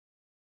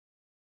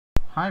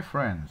Hi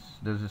friends,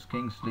 this is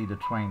Kingsley the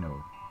trainer,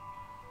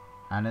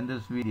 and in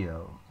this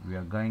video we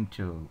are going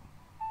to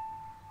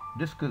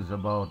discuss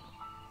about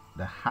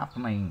the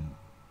happening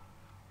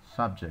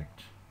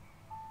subject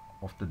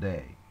of the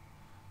day,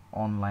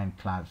 online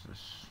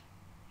classes,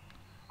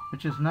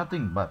 which is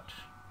nothing but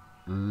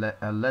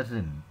a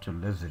lesson to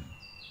listen.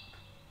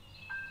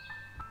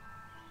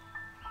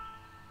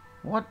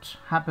 What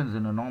happens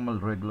in a normal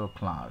regular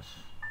class?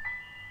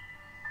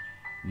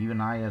 Even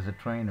I as a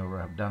trainer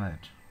have done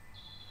it.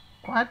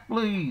 Quiet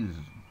please.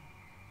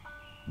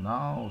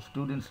 No,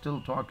 students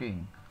still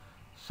talking.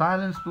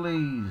 Silence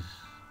please.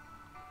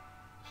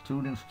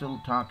 Students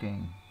still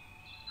talking.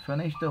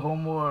 Finish the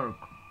homework.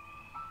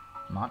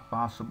 Not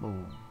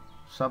possible.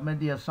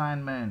 Submit the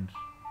assignment.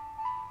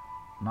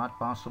 Not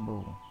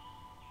possible.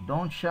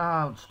 Don't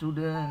shout,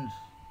 students.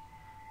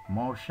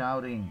 More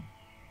shouting.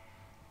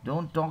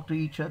 Don't talk to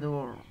each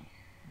other.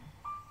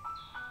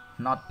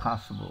 Not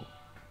possible.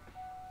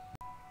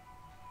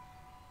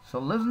 So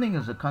listening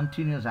is a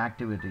continuous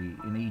activity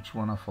in each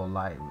one of our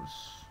lives.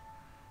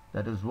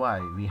 That is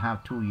why we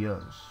have 2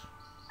 years.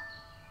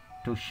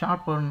 To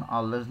sharpen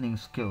our listening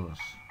skills,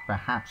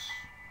 perhaps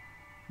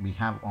we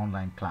have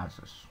online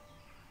classes.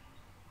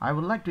 I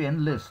would like to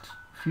enlist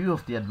few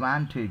of the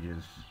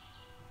advantages.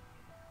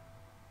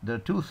 There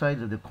are two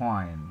sides of the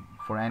coin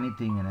for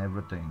anything and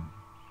everything.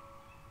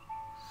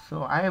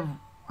 So I have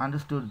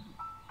understood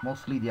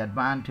mostly the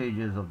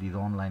advantages of these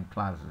online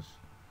classes,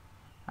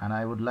 and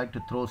I would like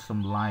to throw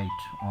some light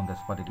on this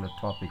particular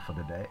topic for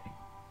the day.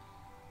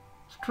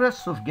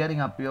 Stress of getting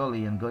up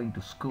early and going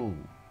to school.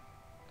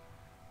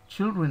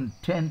 Children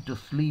tend to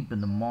sleep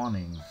in the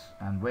mornings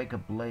and wake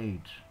up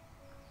late.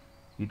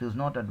 It is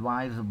not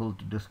advisable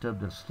to disturb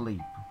their sleep.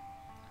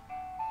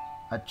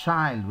 A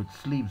child which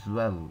sleeps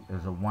well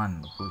is the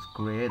one who is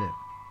creative.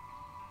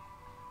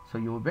 So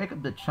you wake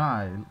up the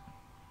child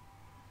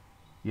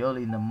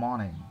early in the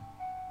morning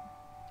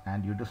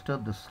and you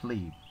disturb the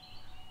sleep.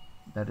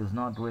 That is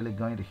not really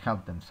going to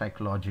help them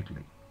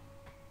psychologically.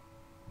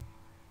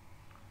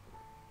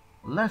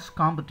 Less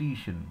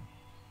competition.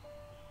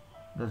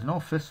 There's no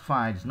fist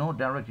fights, no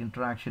direct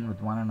interaction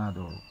with one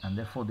another, and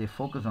therefore they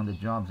focus on the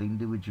jobs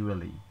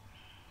individually,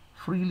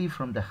 freely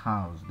from the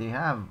house. They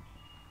have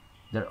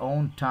their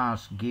own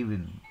tasks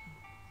given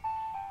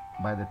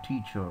by the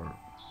teacher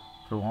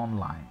through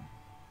online.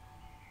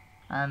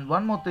 And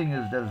one more thing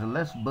is there's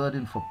less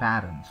burden for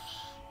parents.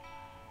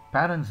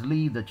 Parents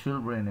leave the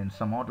children in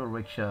some auto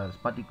rickshaws,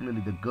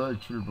 particularly the girl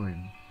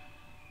children,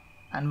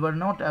 and were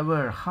not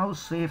aware how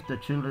safe the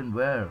children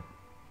were,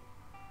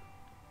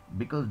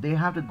 because they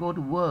have to go to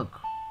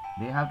work,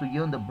 they have to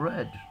earn the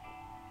bread.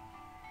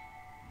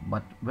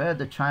 But where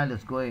the child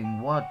is going,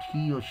 what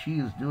he or she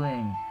is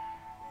doing,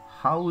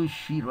 how is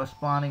she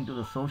responding to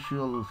the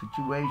social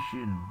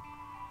situation,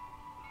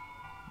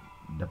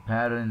 the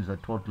parents are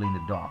totally in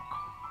the dark.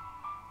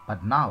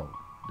 But now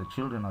the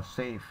children are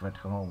safe at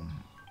home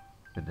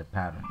with their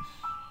parents.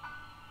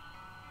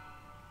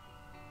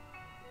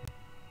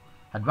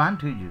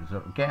 Advantages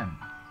are again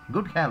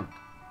good health.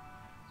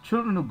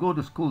 Children who go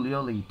to school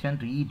early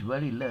tend to eat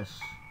very less.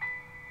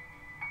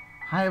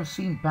 I have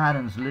seen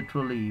parents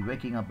literally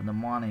waking up in the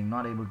morning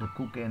not able to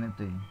cook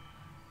anything,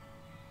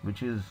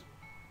 which is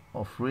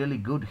of really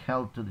good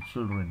health to the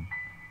children,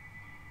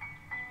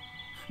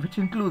 which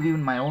includes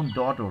even my own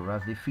daughter,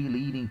 as they feel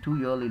eating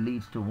too early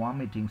leads to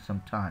vomiting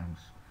sometimes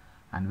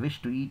and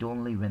wish to eat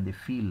only when they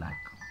feel like,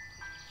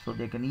 so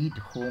they can eat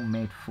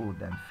homemade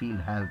food and feel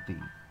healthy.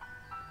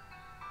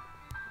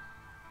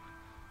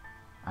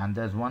 And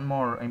there's one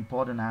more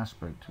important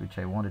aspect which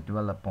I want to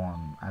dwell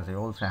upon, as I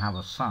also have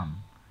a son.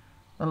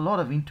 A lot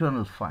of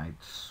internal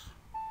fights.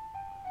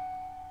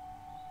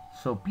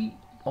 So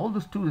all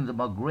the students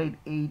about grade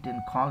 8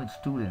 and college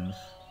students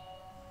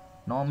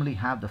normally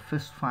have the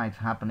fist fights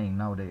happening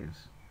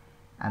nowadays.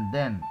 And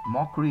then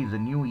mockery is a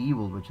new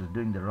evil which is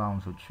doing the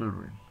rounds with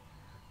children.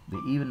 They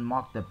even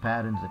mock their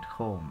parents at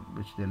home,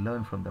 which they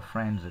learn from their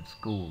friends at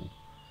school.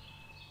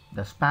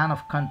 The span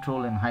of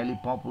control in highly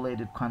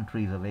populated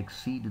countries have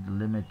exceeded the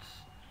limits,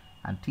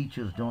 and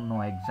teachers don't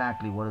know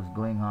exactly what is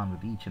going on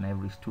with each and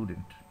every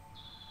student.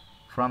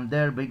 From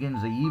there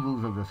begins the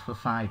evils of the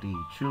society,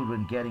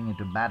 children getting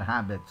into bad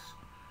habits,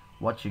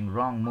 watching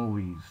wrong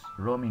movies,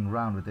 roaming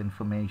around with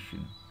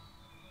information.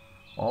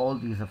 All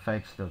these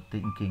affects their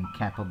thinking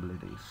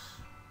capabilities.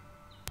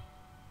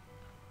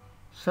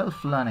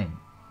 Self-learning.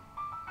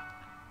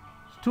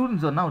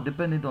 Students are now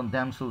dependent on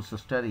themselves to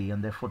study,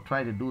 and therefore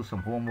try to do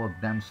some homework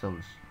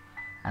themselves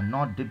and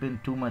not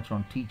depend too much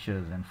on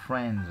teachers and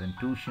friends and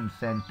tuition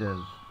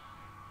centers.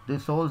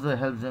 This also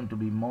helps them to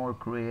be more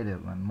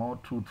creative and more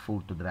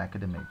truthful to their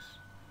academics,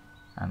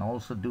 and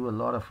also do a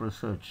lot of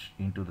research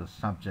into the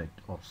subject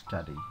of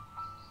study.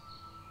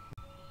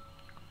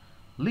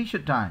 Leisure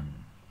time.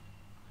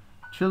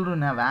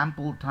 Children have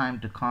ample time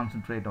to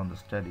concentrate on the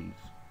studies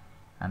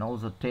and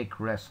also take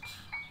rests.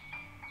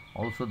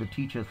 Also, the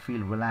teachers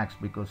feel relaxed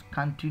because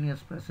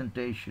continuous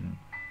presentation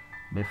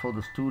before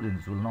the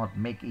students will not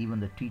make even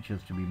the teachers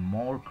to be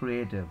more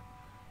creative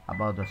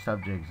about the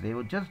subjects. They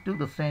would just do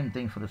the same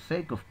thing for the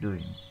sake of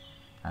doing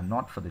and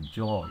not for the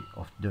joy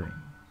of doing.